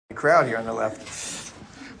crowd here on the left.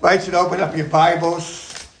 I invite you to open up your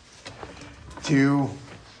Bibles to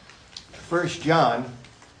 1 John.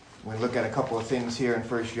 We're going to look at a couple of things here in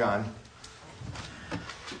 1 John.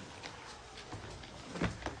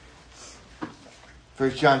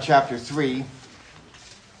 First John chapter 3.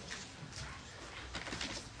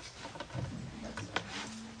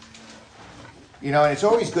 You know, and it's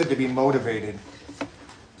always good to be motivated.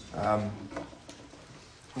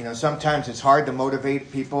 Sometimes it's hard to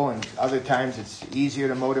motivate people, and other times it's easier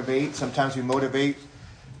to motivate. Sometimes we motivate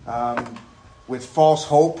with false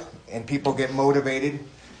hope, and people get motivated.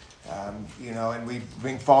 And we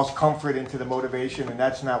bring false comfort into the motivation, and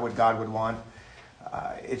that's not what God would want.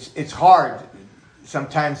 It's hard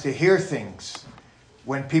sometimes to hear things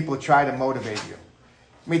when people try to motivate you.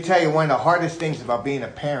 Let me tell you, one of the hardest things about being a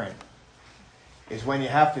parent is when you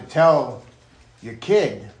have to tell your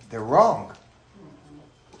kid they're wrong.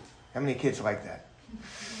 How many kids like that?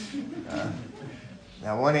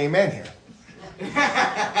 Now, one amen here.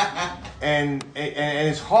 And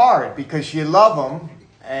it's hard because you love them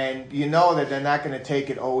and you know that they're not going to take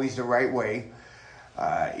it always the right way.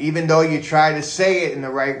 Even though you try to say it in the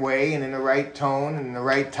right way and in the right tone and in the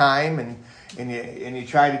right time and you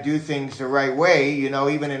try to do things the right way,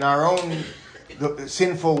 even in our own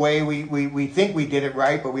sinful way, we think we did it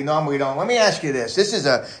right, but we normally don't. Let me ask you this. This is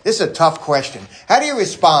a tough question. How do you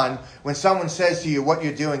respond when someone says to you what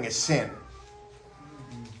you're doing is sin?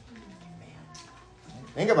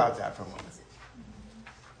 Think about that for a moment.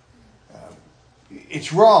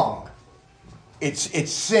 It's wrong.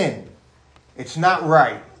 It's sin. It's not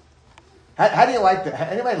right. How do you like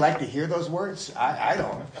to? Anybody like to hear those words? I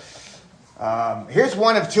don't. Here's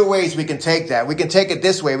one of two ways we can take that. We can take it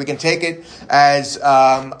this way. We can take it as,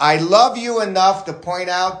 I love you enough to point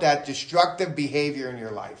out that destructive behavior in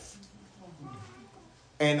your life.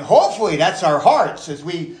 And hopefully that's our hearts as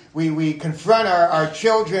we confront our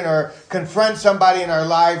children or confront somebody in our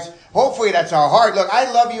lives. Hopefully that's our heart. Look,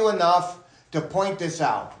 I love you enough to point this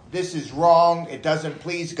out. This is wrong. It doesn't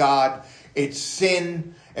please God. It's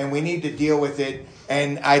sin, and we need to deal with it.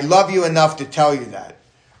 And I love you enough to tell you that.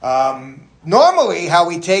 Normally, how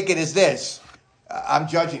we take it is this. I'm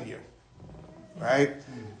judging you. Right?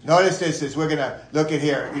 Notice this as we're going to look at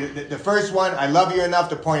here. The first one, I love you enough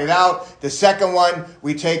to point it out. The second one,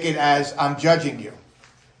 we take it as I'm judging you.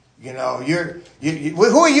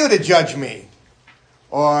 Who are you to judge me?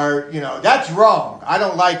 Or, that's wrong. I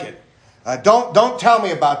don't like it. Don't tell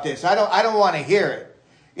me about this. I don't want to hear it.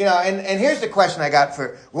 And here's the question I got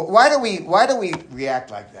for, why do we react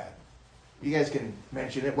like that? You guys can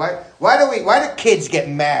mention it. Why do kids get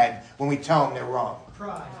mad when we tell them they're wrong?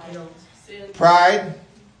 Pride, guilt, sin. Pride,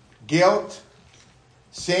 guilt,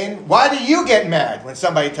 sin. Why do you get mad when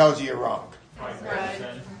somebody tells you you're wrong?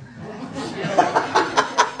 Pride.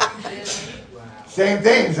 Same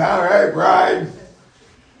things, all right, pride.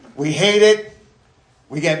 We hate it.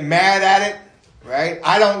 We get mad at it, right?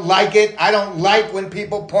 I don't like it. I don't like when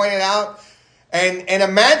people point it out. And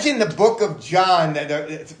imagine the book of John,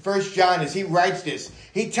 1 John, as he writes this.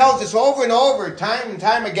 He tells us over and over, time and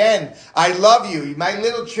time again, I love you, my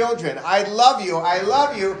little children. I love you, I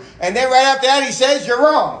love you. And then right after that, he says, you're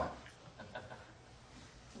wrong.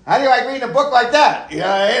 How do you like reading a book like that?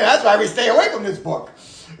 That's why we stay away from this book.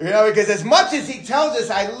 Because as much as he tells us,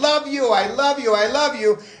 I love you, I love you, I love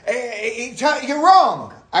you, you're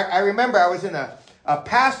wrong. I remember I was in a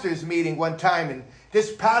pastor's meeting one time, and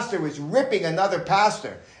this pastor was ripping another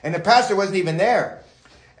pastor, and the pastor wasn't even there.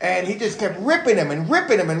 And he just kept ripping him and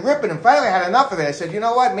ripping him and ripping him. Finally, I had enough of it. I said, you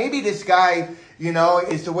know what? Maybe this guy,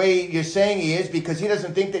 is the way you're saying he is because he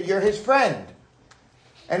doesn't think that you're his friend.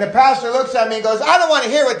 And the pastor looks at me and goes, I don't want to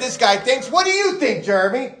hear what this guy thinks. What do you think,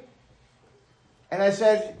 Jeremy? And I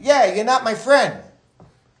said, yeah, you're not my friend.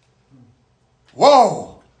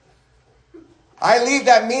 Whoa. I leave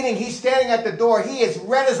that meeting. He's standing at the door. He is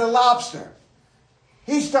red as a lobster.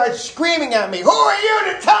 He starts screaming at me, who are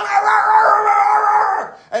you to tell me?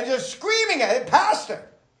 And just screaming at it, pastor.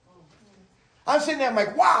 I'm sitting there, I'm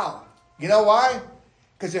like, wow. You know why?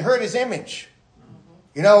 Because it hurt his image.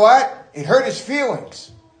 You know what? It hurt his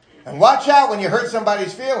feelings. And watch out when you hurt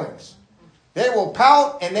somebody's feelings. They will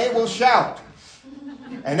pout and they will shout.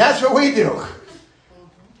 And that's what we do.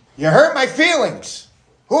 You hurt my feelings.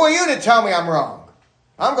 Who are you to tell me I'm wrong?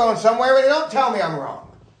 I'm going somewhere where they don't tell me I'm wrong.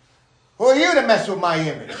 Who are you to mess with my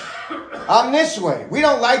image? I'm this way. We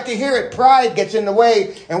don't like to hear it. Pride gets in the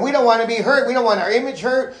way, and we don't want to be hurt. We don't want our image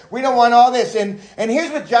hurt. We don't want all this. And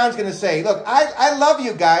here's what John's going to say. Look, I love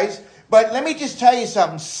you guys, but let me just tell you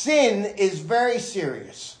something. Sin is very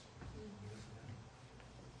serious.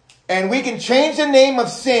 And we can change the name of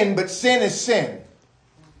sin, but sin is sin.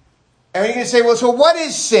 And you're going to say, well, so what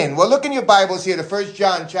is sin? Well, look in your Bibles here to 1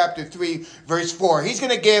 John chapter 3, verse 4. He's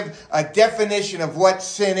going to give a definition of what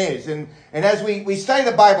sin is. And as we study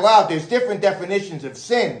the Bible out, there's different definitions of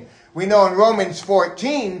sin. We know in Romans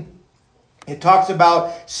 14, it talks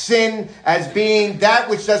about sin as being that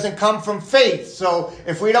which doesn't come from faith. So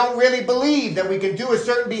if we don't really believe that we can do a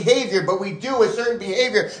certain behavior, but we do a certain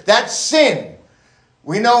behavior, that's sin.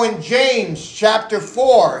 We know in James chapter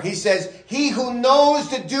 4, he says, he who knows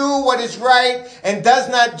to do what is right and does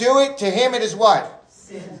not do it, to him it is what?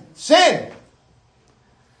 Sin. Sin.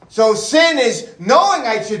 So sin is knowing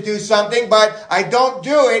I should do something, but I don't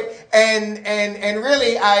do it, and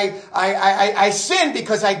really I sin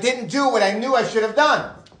because I didn't do what I knew I should have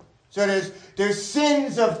done. So there's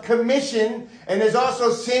sins of commission, and there's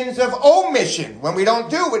also sins of omission, when we don't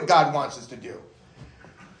do what God wants us to do.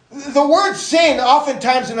 The word sin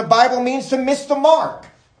oftentimes in the Bible means to miss the mark.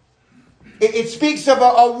 It speaks of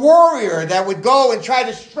a warrior that would go and try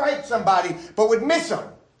to strike somebody, but would miss them.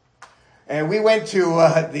 And we went to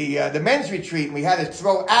the men's retreat, and we had to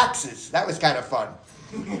throw axes. That was kind of fun.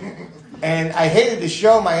 And I hated to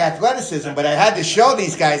show my athleticism, but I had to show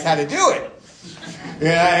these guys how to do it.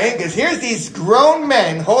 Because here's these grown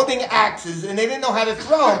men holding axes, and they didn't know how to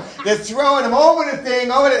throw them. They're throwing them over the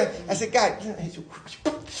thing, over the... I said, God...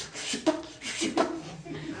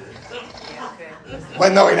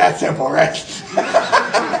 Wasn't knowing that simple, right?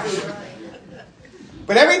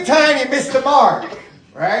 But every time you miss the mark,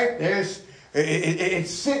 right? It's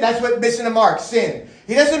sin. That's what missing the mark, sin.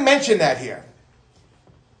 He doesn't mention that here.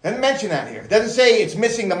 It doesn't say it's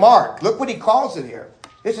missing the mark. Look what he calls it here.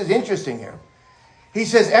 This is interesting here. He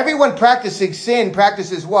says everyone practicing sin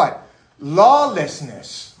practices what?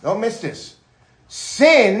 Lawlessness. Don't miss this.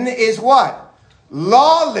 Sin is what?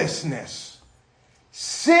 Lawlessness.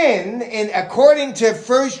 Sin, according to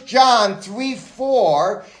 1 John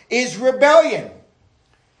 3:4, is rebellion.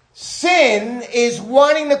 Sin is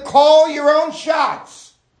wanting to call your own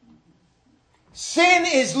shots. Sin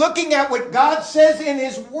is looking at what God says in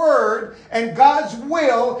His Word and God's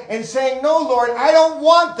will and saying, no, Lord, I don't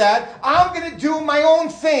want that. I'm going to do my own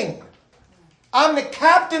thing. I'm the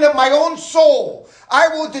captain of my own soul. I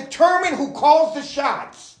will determine who calls the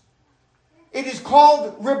shots. It is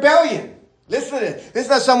called rebellion. Listen to this. This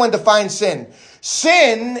is how someone defines sin.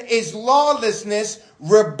 Sin is lawlessness,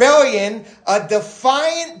 rebellion, a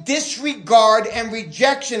defiant disregard and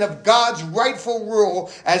rejection of God's rightful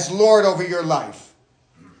rule as Lord over your life.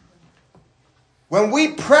 When we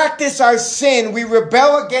practice our sin, we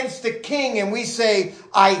rebel against the King and we say,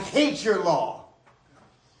 I hate your law.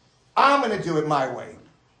 I'm going to do it my way.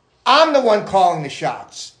 I'm the one calling the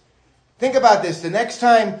shots. Think about this. The next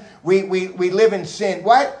time we live in sin,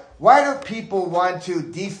 why do people want to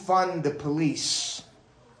defund the police?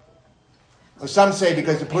 Well, some say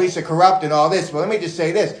because the police are corrupt and all this. But let me just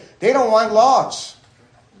say this. They don't want laws.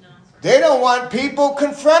 They don't want people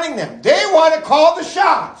confronting them. They want to call the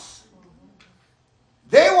shots.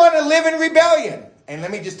 They want to live in rebellion. And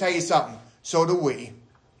let me just tell you something. So do we.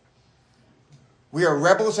 We are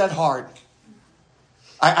rebels at heart.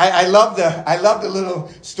 I love the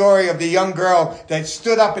little story of the young girl that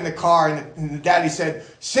stood up in the car and the daddy said,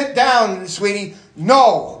 sit down, sweetie.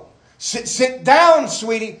 No. Sit down,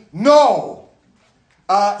 sweetie. No.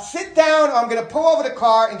 Sit down or I'm going to pull over the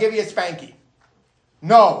car and give you a spanky.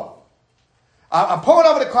 No. I'm pulling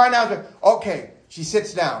over the car now. Okay. She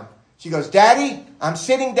sits down. She goes, Daddy, I'm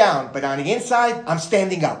sitting down, but on the inside, I'm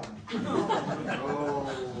standing up.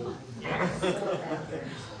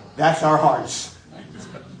 That's our hearts.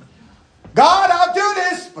 God, I'll do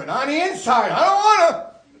this, but on the inside, I don't want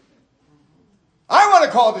to. I want to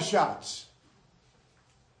call the shots.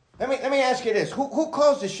 Let me ask you this. Who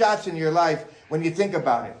calls the shots in your life when you think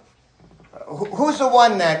about it? Who's the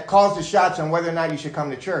one that calls the shots on whether or not you should come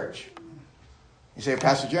to church? You say,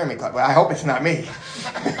 Pastor Jeremy. Well, I hope it's not me.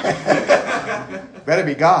 Better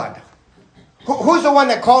be God. Who's the one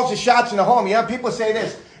that calls the shots in the home? You know, people say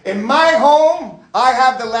this. In my home, I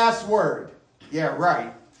have the last word. Yeah,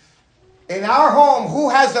 right. In our home, who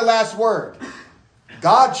has the last word?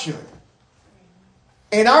 God should.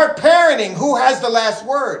 In our parenting, who has the last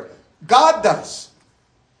word? God does.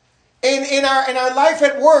 In our life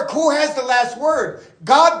at work, who has the last word?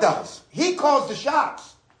 God does. He calls the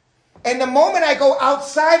shots. And the moment I go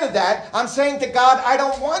outside of that, I'm saying to God, I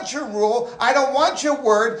don't want your rule. I don't want your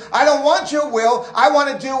word. I don't want your will. I want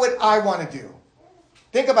to do what I want to do.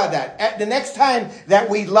 Think about that. The next time that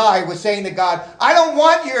we lie, we're saying to God, I don't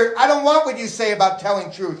want what you say about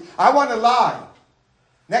telling truth. I want to lie.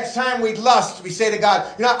 Next time we lust, we say to God,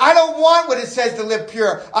 I don't want what it says to live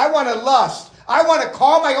pure. I want to lust. I want to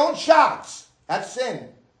call my own shots. That's sin.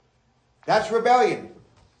 That's rebellion.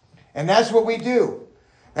 And that's what we do.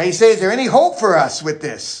 Now you say, is there any hope for us with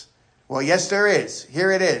this? Well, yes, there is.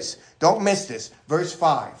 Here it is. Don't miss this. Verse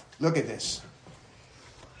 5. Look at this.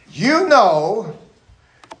 You know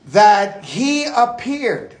that he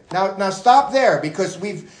appeared. Now stop there, because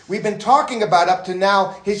we've been talking about up to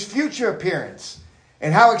now his future appearance.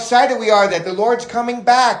 And how excited we are that the Lord's coming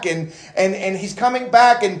back, and he's coming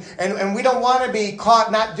back, and we don't want to be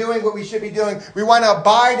caught not doing what we should be doing. We want to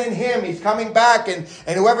abide in him. He's coming back, and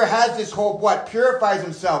whoever has this hope, purifies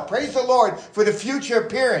himself. Praise the Lord for the future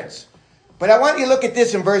appearance. But I want you to look at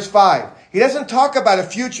this in verse 5. He doesn't talk about a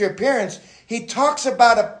future appearance. He talks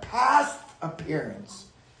about a past appearance.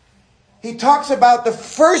 He talks about the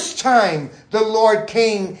first time the Lord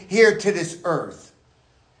came here to this earth.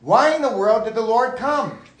 Why in the world did the Lord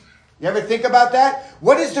come? You ever think about that?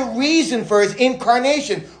 What is the reason for his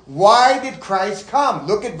incarnation? Why did Christ come?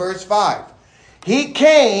 Look at verse 5. He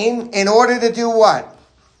came in order to do what?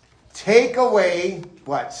 Take away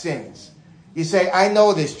what? Sins. You say, I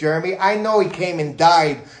know this, Jeremy. I know he came and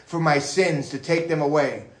died for my sins to take them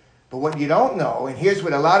away. But what you don't know, and here's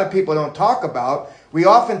what a lot of people don't talk about, we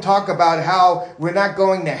often talk about how we're not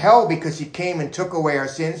going to hell because he came and took away our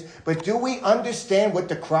sins. But do we understand what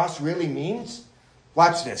the cross really means?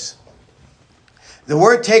 Watch this. The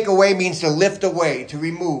word take away means to lift away, to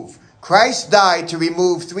remove. Christ died to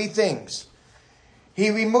remove three things. He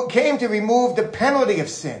came to remove the penalty of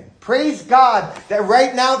sin. Praise God that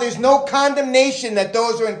right now there's no condemnation that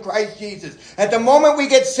those who are in Christ Jesus. At the moment we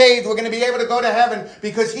get saved, we're going to be able to go to heaven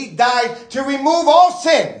because he died to remove all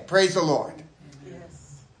sin. Praise the Lord.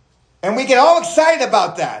 Yes. And we get all excited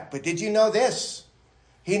about that. But did you know this?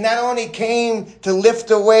 He not only came to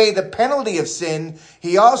lift away the penalty of sin,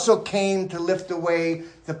 he also came to lift away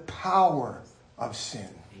the power of sin.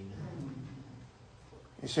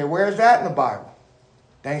 You say, where is that in the Bible?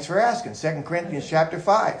 Thanks for asking. 2 Corinthians chapter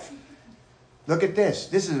 5. Look at this.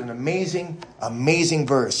 This is an amazing, amazing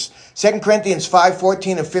verse. 2 Corinthians 5,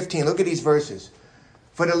 14 and 15. Look at these verses.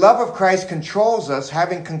 For the love of Christ controls us,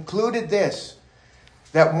 having concluded this,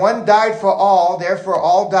 that one died for all, therefore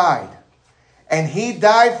all died. And he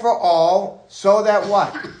died for all, so that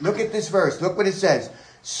what? Look at this verse. Look what it says.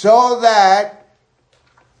 So that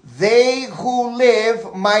they who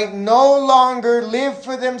live might no longer live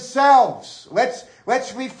for themselves. Let's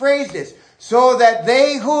rephrase this. So that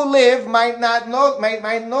they who live might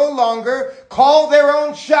no longer call their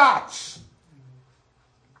own shots.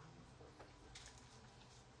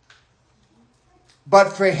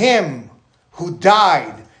 But for him who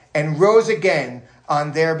died and rose again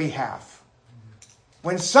on their behalf.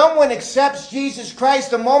 When someone accepts Jesus Christ,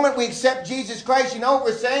 the moment we accept Jesus Christ, you know what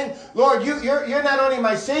we're saying? Lord, you're not only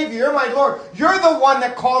my Savior, you're my Lord. You're the one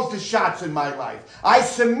that calls the shots in my life. I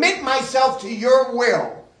submit myself to your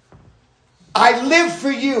will. I live for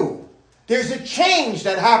you. There's a change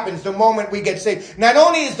that happens the moment we get saved. Not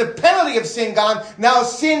only is the penalty of sin gone, now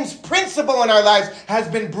sin's principle in our lives has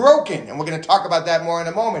been broken. And we're going to talk about that more in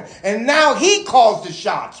a moment. And now he calls the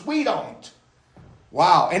shots. We don't.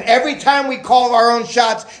 Wow. And every time we call our own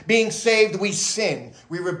shots being saved, we sin.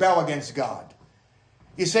 We rebel against God.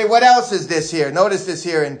 You say, what else is this here? Notice this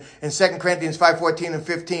here in 2 Corinthians 5, 14 and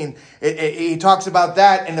 15. He talks about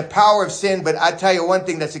that and the power of sin. But I tell you one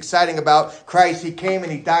thing that's exciting about Christ. He came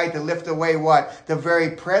and he died to lift away what? The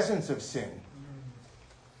very presence of sin.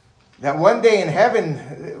 That one day in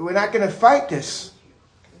heaven, we're not going to fight this.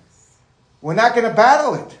 We're not going to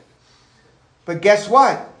battle it. But guess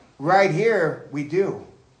what? Right here, we do.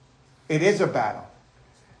 It is a battle.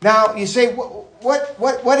 Now, you say,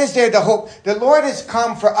 what is there to hope? The Lord has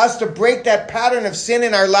come for us to break that pattern of sin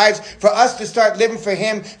in our lives, for us to start living for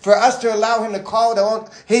him, for us to allow him to call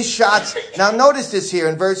his shots. Now, notice this here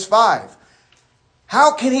in verse 5.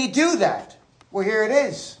 How can he do that? Well, here it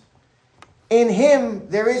is. In him,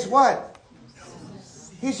 there is what?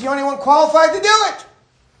 He's the only one qualified to do it.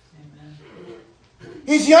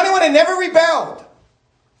 He's the only one that never rebelled.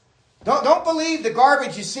 Don't believe the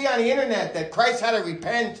garbage you see on the internet that Christ had to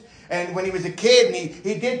repent and when he was a kid and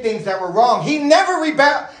he did things that were wrong. He never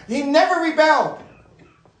rebelled. He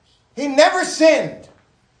never sinned.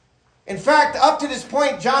 In fact, up to this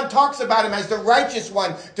point, John talks about him as the righteous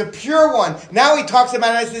one, the pure one. Now he talks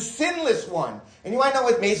about him as the sinless one. And you want to know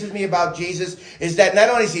what amazes me about Jesus? Is that not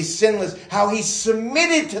only is he sinless, how he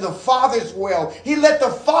submitted to the Father's will. He let the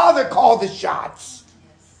Father call the shots.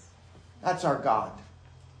 That's our God.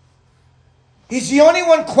 He's the only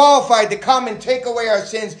one qualified to come and take away our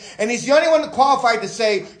sins. And he's the only one qualified to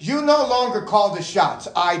say, you no longer call the shots.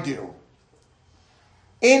 I do.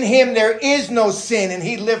 In him there is no sin. And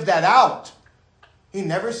he lived that out. He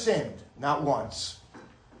never sinned. Not once.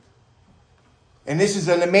 And this is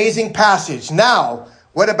an amazing passage. Now,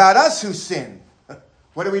 what about us who sin?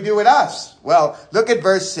 What do we do with us? Well, look at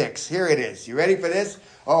verse 6. Here it is. You ready for this?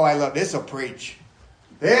 Oh, I love this. Will preach.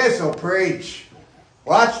 This will preach.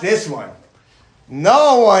 Watch this one.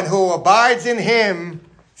 No one who abides in him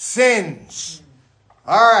sins.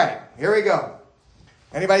 All right, here we go.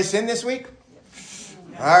 Anybody sin this week?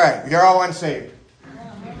 All right, you're all unsaved.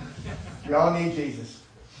 You all need Jesus. Is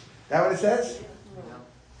that what it says?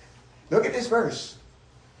 Look at this verse.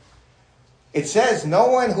 It says, no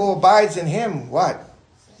one who abides in him, what?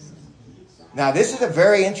 Now, this is a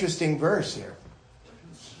very interesting verse here.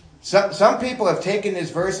 Some people have taken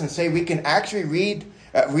this verse and say we can actually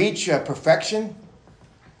reach perfection.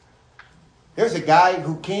 There's a guy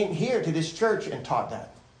who came here to this church and taught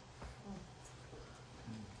that.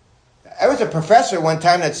 There was a professor one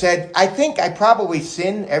time that said, I think I probably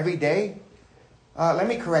sin every day. Let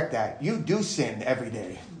me correct that. You do sin every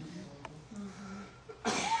day.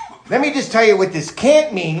 Let me just tell you what this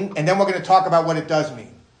can't mean, and then we're going to talk about what it does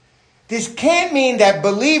mean. This can't mean that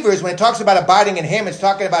believers, when it talks about abiding in him, it's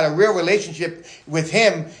talking about a real relationship with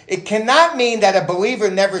him. It cannot mean that a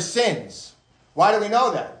believer never sins. Why do we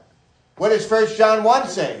know that? What does 1 John 1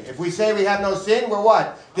 say? If we say we have no sin, we're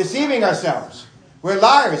what? Deceiving ourselves. We're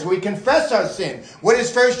liars. We confess our sin. What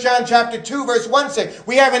does 1 John chapter 2 verse 1 say?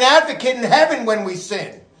 We have an advocate in heaven when we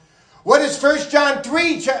sin. What does 1 John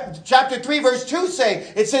 3, chapter 3, verse 2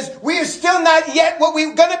 say? It says, we are still not yet what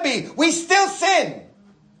we're going to be. We still sin.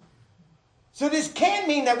 So this can't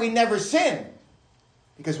mean that we never sin,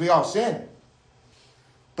 because we all sin.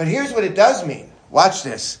 But here's what it does mean. Watch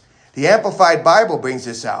this. The Amplified Bible brings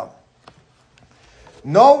this out.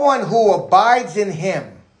 No one who abides in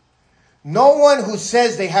him, no one who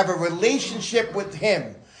says they have a relationship with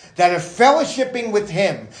him, that are fellowshipping with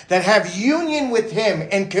him, that have union with him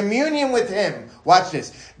and communion with him. Watch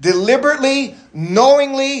this. Deliberately,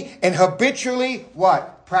 knowingly, and habitually,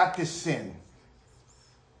 what? Practice sin.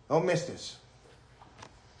 Don't miss this.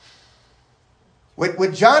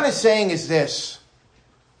 What John is saying is this.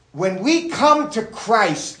 When we come to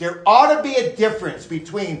Christ, there ought to be a difference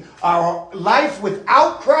between our life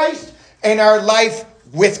without Christ and our life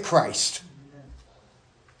with Christ.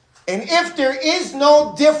 And if there is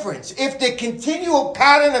no difference, if the continual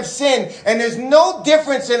pattern of sin, and there's no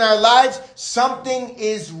difference in our lives, something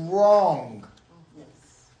is wrong.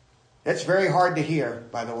 That's very hard to hear,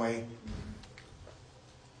 by the way,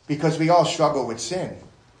 because we all struggle with sin.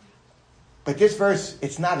 But this verse,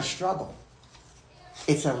 it's not a struggle.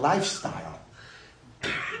 It's a lifestyle.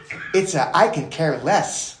 It's a I can care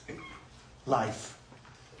less life.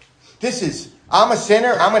 This is, I'm a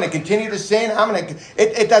sinner. I'm going to continue to sin.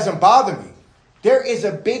 It doesn't bother me. There is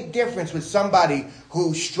a big difference with somebody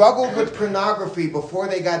who struggled with pornography before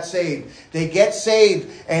they got saved. They get saved,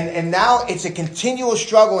 and now it's a continual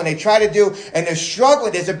struggle, and they try to do, and they're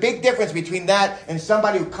struggling. There's a big difference between that and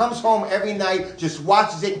somebody who comes home every night, just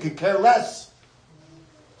watches it and could care less.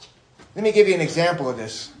 Let me give you an example of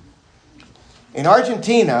this. In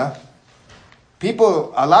Argentina,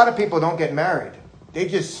 a lot of people don't get married. They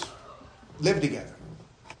just live together.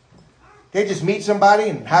 They just meet somebody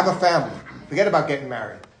and have a family. Forget about getting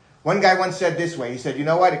married. One guy once said this way. He said, you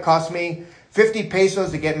know what? It cost me 50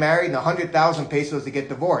 pesos to get married and 100,000 pesos to get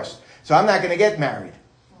divorced. So I'm not going to get married.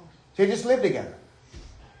 So they just live together.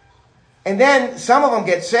 And then some of them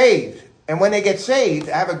get saved. And when they get saved,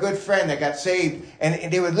 I have a good friend that got saved.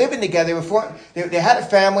 And they were living together. They had a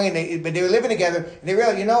family, but they were living together. And they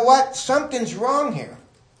realized, you know what? Something's wrong here.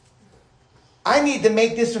 I need to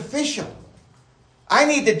make this official. I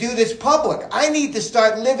need to do this public. I need to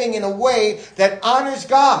start living in a way that honors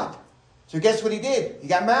God. So guess what he did? He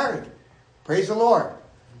got married. Praise the Lord.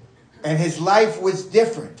 And his life was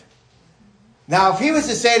different. Now, if he was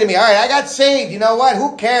to say to me, all right, I got saved. You know what?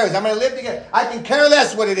 Who cares? I'm going to live together. I can care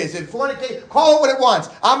less what it is. If fornication, call it what it wants.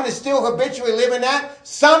 I'm going to still habitually live in that.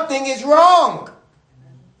 Something is wrong.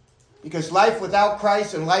 Because life without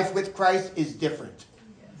Christ and life with Christ is different.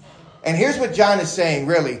 And here's what John is saying,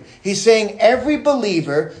 really. He's saying every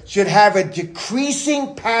believer should have a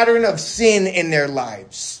decreasing pattern of sin in their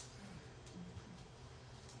lives.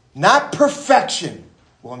 Not perfection.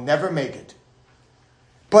 We'll never make it.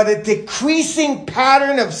 But a decreasing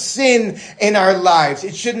pattern of sin in our lives.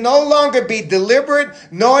 It should no longer be deliberate,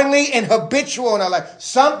 knowingly, and habitual in our life.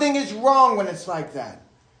 Something is wrong when it's like that.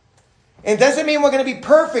 It doesn't mean we're going to be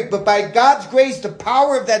perfect, but by God's grace, the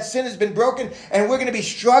power of that sin has been broken, and we're going to be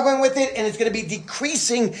struggling with it, and it's going to be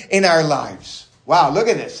decreasing in our lives. Wow, look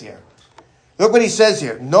at this here. Look what he says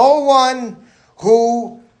here. No one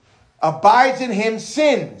who abides in him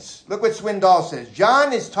sins. Look what Swindoll says.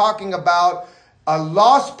 John is talking about a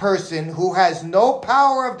lost person who has no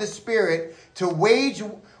power of the Spirit to wage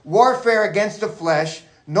warfare against the flesh,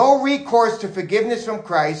 no recourse to forgiveness from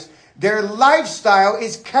Christ, their lifestyle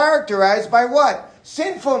is characterized by what?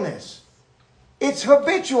 Sinfulness. It's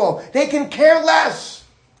habitual. They can care less.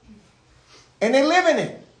 And they live in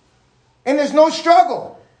it. And there's no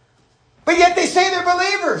struggle. But yet they say they're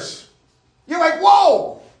believers. You're like,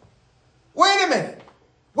 whoa, wait a minute.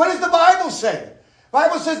 What does the Bible say? The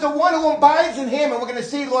Bible says the one who abides in him, and we're going to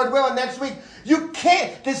see, Lord willing, next week, you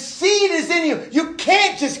can't, the seed is in you. You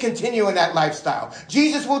can't just continue in that lifestyle.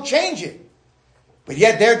 Jesus will change it. But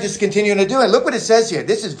yet they're just continuing to do it. Look what it says here.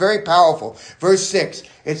 This is very powerful. Verse 6.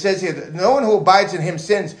 It says here, that no one who abides in him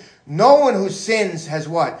sins. No one who sins has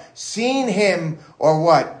what? Seen him or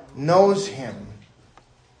what? Knows him.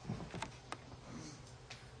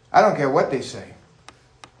 I don't care what they say.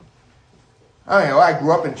 I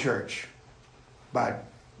grew up in church. But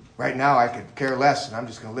right now I could care less and I'm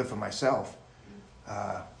just going to live for myself.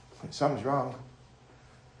 Something's wrong.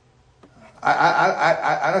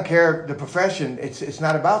 I don't care the profession. It's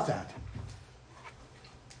not about that.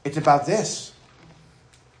 It's about this.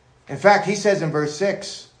 In fact, he says in verse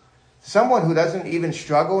 6, someone who doesn't even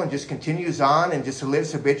struggle and just continues on and just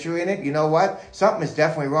lives habitually in it, you know what? Something is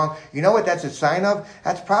definitely wrong. You know what that's a sign of?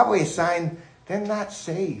 That's probably a sign they're not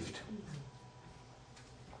saved.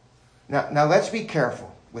 Now let's be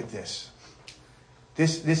careful with this.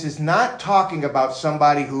 This is not talking about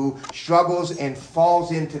somebody who struggles and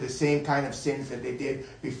falls into the same kind of sins that they did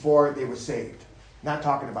before they were saved. Not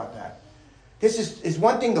talking about that. This is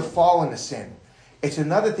one thing to fall into sin. It's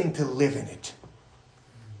another thing to live in it.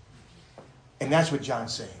 And that's what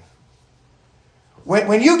John's saying.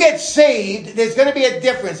 When you get saved, there's going to be a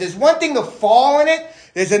difference. There's one thing to fall in it.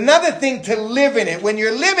 There's another thing to live in it. When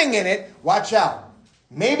you're living in it, watch out.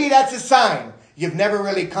 Maybe that's a sign you've never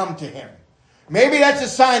really come to him. Maybe that's a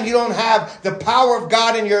sign you don't have the power of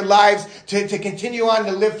God in your lives to continue on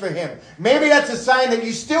to live for him. Maybe that's a sign that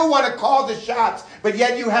you still want to call the shots, but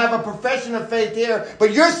yet you have a profession of faith here,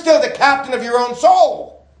 but you're still the captain of your own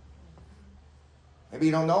soul. Maybe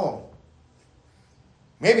you don't know him.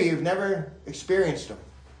 Maybe you've never experienced him.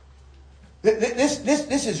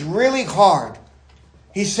 This is really hard.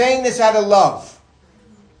 He's saying this out of love.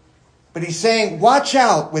 But he's saying, watch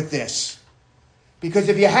out with this. Because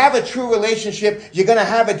if you have a true relationship, you're going to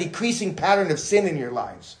have a decreasing pattern of sin in your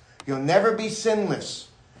lives. You'll never be sinless.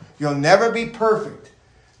 You'll never be perfect.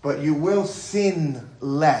 But you will sin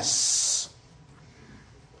less.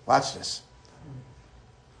 Watch this.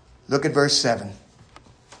 Look at verse 7.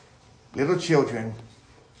 Little children,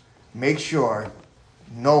 make sure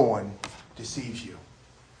no one deceives you.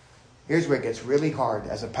 Here's where it gets really hard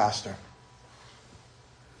as a pastor.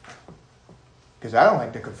 Because I don't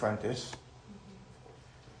like to confront this.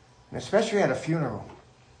 And especially at a funeral.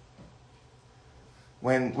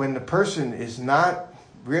 When the person is not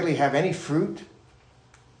really have any fruit,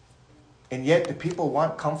 and yet the people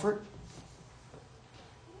want comfort,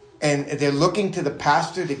 and they're looking to the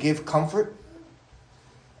pastor to give comfort.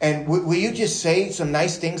 And will you just say some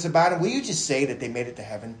nice things about them? Will you just say that they made it to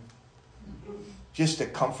heaven? Just to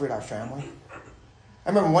comfort our family? I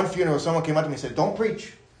remember one funeral, someone came up to me and said, don't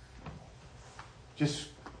preach. Just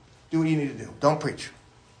do what you need to do. Don't preach.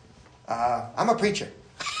 I'm a preacher.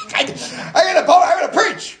 I gotta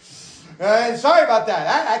preach. Sorry about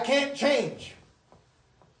that. I can't change.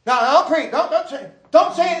 No, don't preach.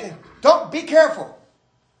 Don't say anything. Don't be careful.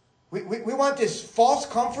 We want this false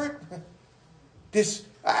comfort.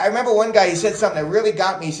 I remember one guy, he said something that really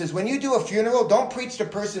got me. He says, when you do a funeral, don't preach the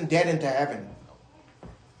person dead into heaven.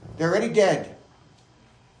 They're already dead.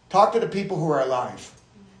 Talk to the people who are alive.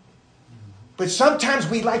 But sometimes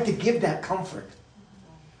we like to give that comfort.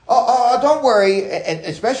 Don't worry, and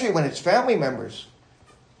especially when it's family members.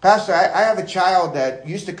 Pastor, I have a child that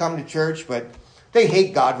used to come to church, but they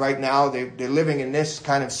hate God right now. They're living in this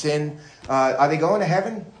kind of sin. Are they going to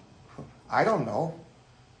heaven? I don't know.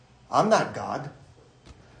 I'm not God.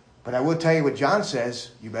 But I will tell you what John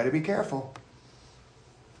says. You better be careful.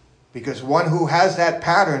 Because one who has that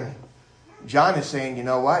pattern, John is saying, you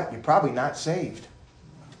know what? You're probably not saved.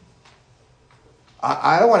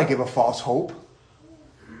 I don't want to give a false hope.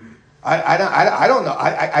 I don't know.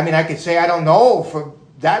 I mean, I could say I don't know for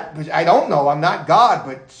that. I don't know. I'm not God,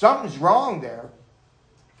 but something's wrong there.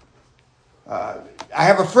 I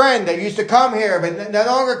have a friend that used to come here, but no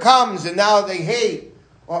longer comes, and now they hate.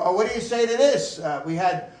 Or what do you say to this? We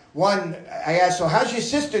had one. I asked, so how's your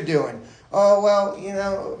sister doing? Oh,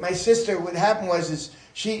 well, my sister, what happened was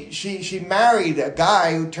she married a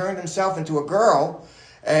guy who turned himself into a girl.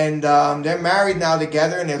 And they're married now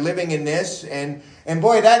together, and they're living in this. And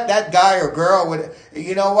boy, that guy or girl would,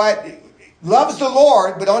 you know what, loves the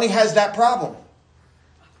Lord, but only has that problem.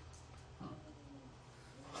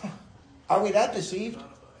 Are we that deceived?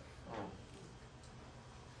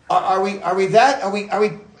 Are we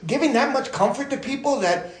giving that much comfort to people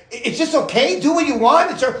that it's just okay, do what you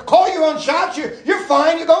want, call your own shots, you're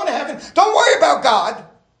fine, you're going to heaven, don't worry about God.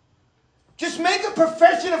 Just make a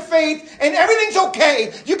profession of faith and everything's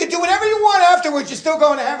okay. You can do whatever you want afterwards, you're still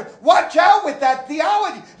going to heaven. Watch out with that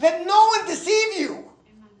theology. Let no one deceive you.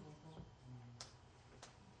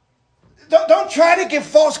 Don't try to give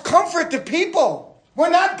false comfort to people. We're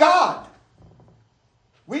not God.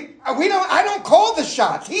 I don't call the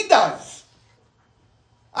shots. He does.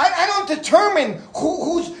 I don't determine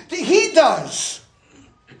he does.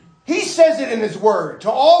 He says it in his word. To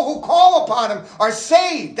all who call upon him are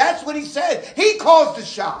saved. That's what he said. He calls the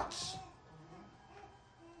shots.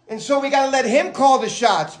 And so we got to let him call the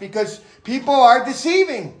shots because people are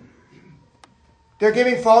deceiving. They're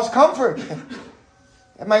giving false comfort.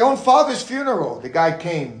 At my own father's funeral, the guy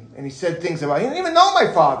came and he said things about, he didn't even know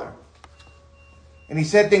my father. And he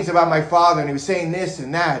said things about my father, and he was saying this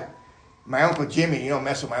and that. My Uncle Jimmy, you don't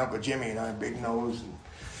mess with my Uncle Jimmy, and I have big nose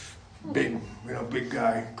and big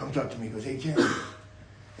guy, comes up to me and goes, hey,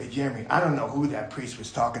 Jeremy, I don't know who that priest was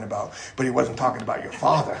talking about, but he wasn't talking about your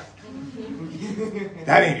father.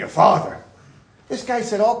 That ain't your father. This guy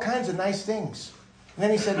said all kinds of nice things. And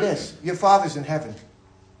then he said this, your father's in heaven.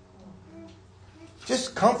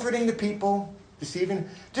 Just comforting the people, deceiving,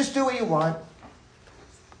 just do what you want.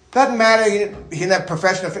 Doesn't matter in that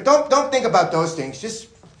professional. Don't think about those things. Just,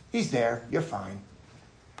 he's there. You're fine.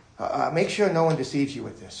 Make sure no one deceives you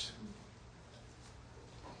with this.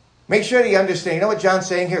 Make sure that you understand. You know what John's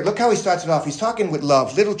saying here? Look how he starts it off. He's talking with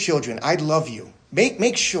love. Little children, I love you.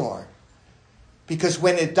 Make sure. Because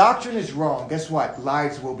when the doctrine is wrong, guess what?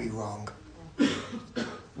 Lives will be wrong.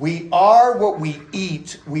 We are what we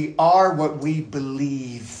eat. We are what we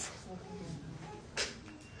believe.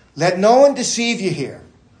 Let no one deceive you here.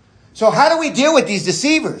 So how do we deal with these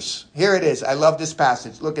deceivers? Here it is. I love this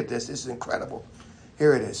passage. Look at this. This is incredible.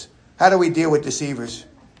 Here it is. How do we deal with deceivers?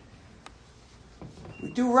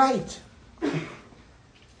 We do right.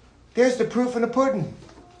 There's the proof in the pudding.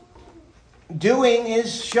 Doing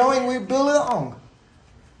is showing we belong.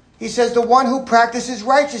 He says the one who practices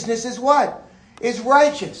righteousness is what? Is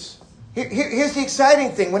righteous. Here's the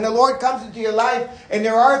exciting thing. When the Lord comes into your life and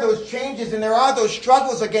there are those changes and there are those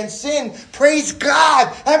struggles against sin, praise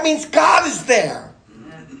God. That means God is there.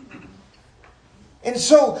 And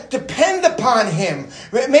so depend upon him.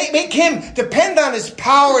 Make him depend on his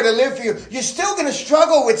power to live for you. You're still going to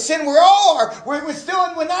struggle with sin. We all are. We're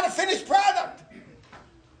not a finished product.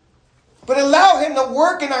 But allow him to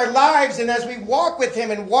work in our lives, and as we walk with him,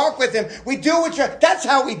 we do what's right. That's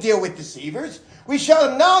how we deal with deceivers. We show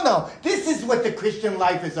them, no, this is what the Christian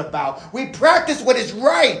life is about. We practice what is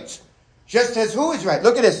right. Just as who is right?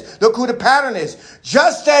 Look at this. Look who the pattern is.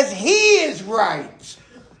 Just as he is right.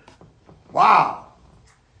 Wow.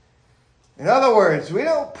 In other words, we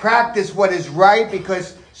don't practice what is right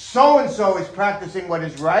because so-and-so is practicing what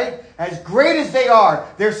is right. As great as they are,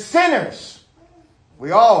 they're sinners.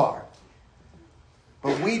 We all are.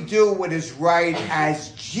 But we do what is right as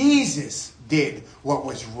Jesus did what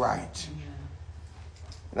was right.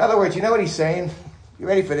 In other words, you know what he's saying? You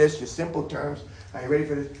ready for this? Just simple terms. Are you ready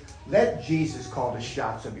for this? Let Jesus call the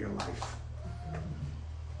shots of your life.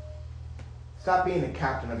 Stop being the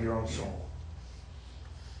captain of your own soul.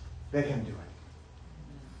 Let him do it.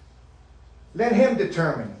 Let him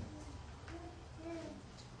determine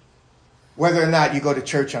whether or not you go to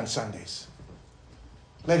church on Sundays.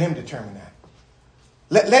 Let him determine that.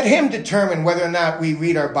 Let him determine whether or not we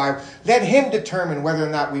read our Bible. Let him determine whether or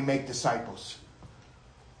not we make disciples.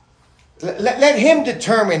 Let him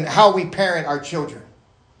determine how we parent our children.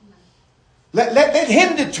 Let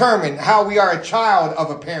him determine how we are a child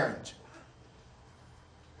of a parent.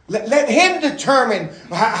 Let him determine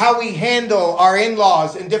how we handle our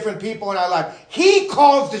in-laws and different people in our life. He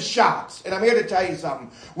calls the shots. And I'm here to tell you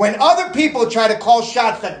something. When other people try to call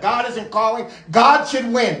shots that God isn't calling, God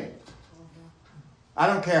should win. I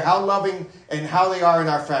don't care how loving and how they are in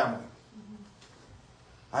our family.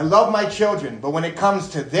 I love my children, but when it comes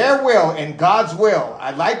to their will and God's will,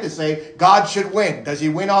 I'd like to say God should win. Does he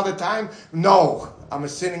win all the time? No. I'm a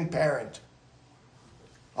sinning parent.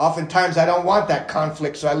 Oftentimes I don't want that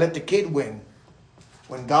conflict, so I let the kid win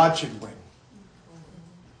when God should win.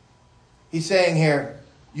 He's saying here,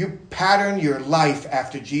 you pattern your life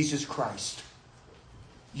after Jesus Christ.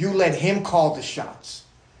 You let him call the shots.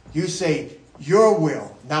 You say, your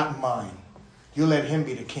will, not mine. You let him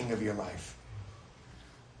be the king of your life.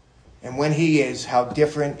 And when he is, how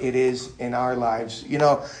different it is in our lives. You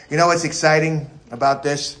know what's exciting about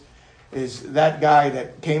this is that guy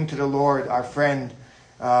that came to the Lord, our friend,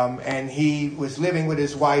 and he was living with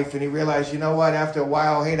his wife, and he realized, you know what, after a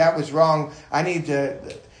while, hey, that was wrong. I need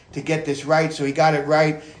to get this right. So he got it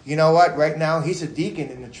right. You know what? Right now, he's a deacon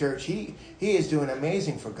in the church. He is doing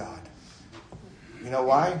amazing for God. You know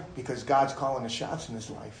why? Because God's calling the shots in his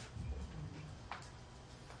life.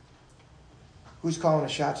 Who's calling the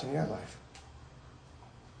shots in your life?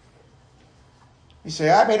 You say,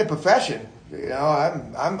 I made a profession. You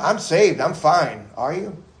know, I'm saved. I'm fine. Are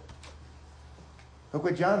you? Look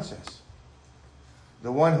what John says.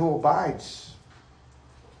 The one who abides.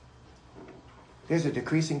 There's a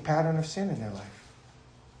decreasing pattern of sin in their life.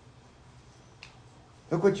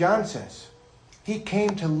 Look what John says. He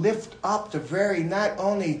came to lift up not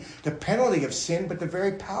only the penalty of sin, but the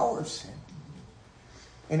very power of sin.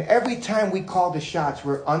 And every time we call the shots,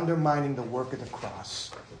 we're undermining the work of the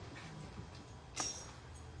cross.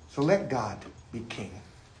 So let God be king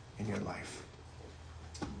in your life.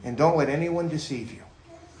 And don't let anyone deceive you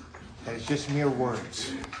that it's just mere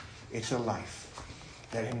words. It's a life.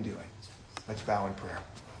 Let him do it. Let's bow in prayer.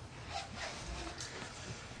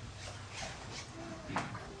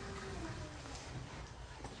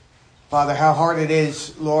 Father, how hard it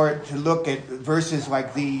is, Lord, to look at verses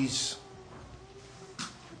like these.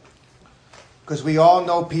 Because we all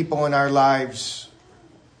know people in our lives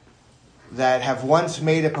that have once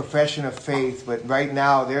made a profession of faith, but right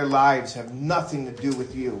now their lives have nothing to do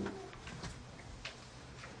with you.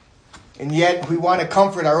 And yet we want to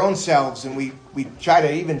comfort our own selves, and we try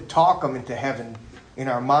to even talk them into heaven in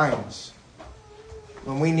our minds,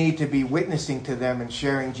 when we need to be witnessing to them and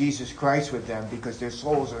sharing Jesus Christ with them because their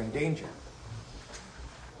souls are in danger.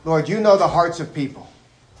 Lord, you know the hearts of people.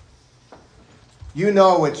 You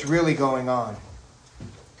know what's really going on.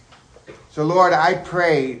 So, Lord, I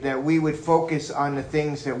pray that we would focus on the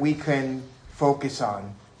things that we can focus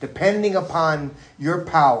on, depending upon your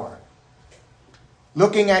power,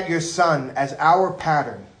 looking at your Son as our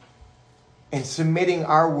pattern, and submitting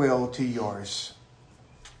our will to yours.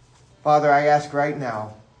 Father, I ask right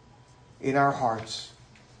now, in our hearts,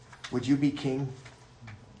 would you be king?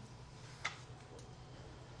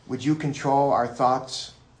 Would you control our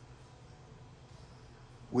thoughts?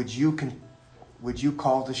 Would you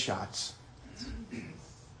call the shots?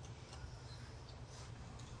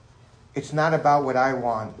 It's not about what I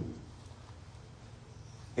want.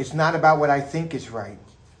 It's not about what I think is right.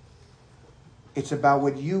 It's about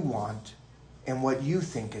what you want and what you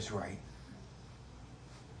think is right.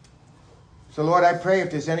 So, Lord, I pray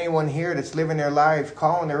if there's anyone here that's living their life,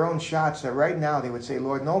 calling their own shots, that right now they would say,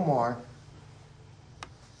 Lord, no more.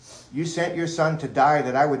 You sent your Son to die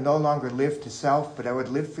that I would no longer live to self, but I would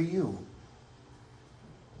live for you.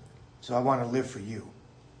 So I want to live for you.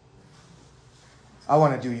 I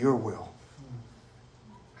want to do your will.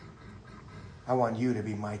 I want you to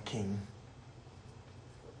be my king.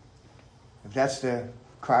 If that's the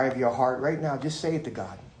cry of your heart right now, just say it to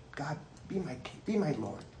God. God, be my king, be my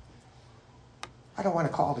Lord. I don't want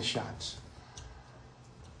to call the shots.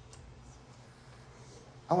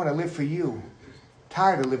 I want to live for you.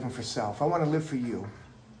 Tired of living for self. I want to live for you.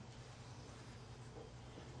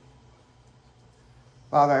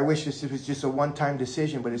 Father, I wish this was just a one-time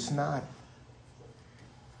decision, but it's not.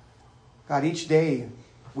 God, each day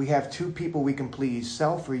we have two people we can please,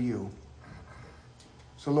 self or you.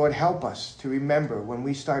 So, Lord, help us to remember when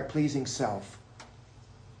we start pleasing self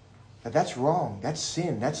that that's wrong, that's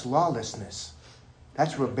sin, that's lawlessness,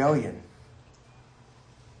 that's rebellion.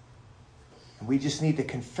 And we just need to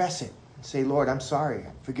confess it and say, Lord, I'm sorry,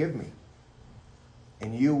 forgive me.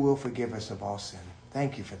 And you will forgive us of all sin.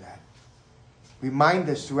 Thank you for that. Remind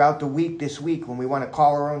us throughout the week, this week, when we want to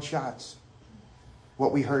call our own shots,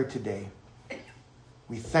 what we heard today.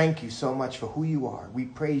 We thank you so much for who you are. We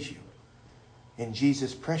praise you. In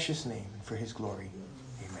Jesus' precious name and for his glory.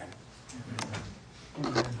 Amen.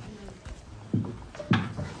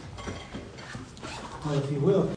 Well, if you will.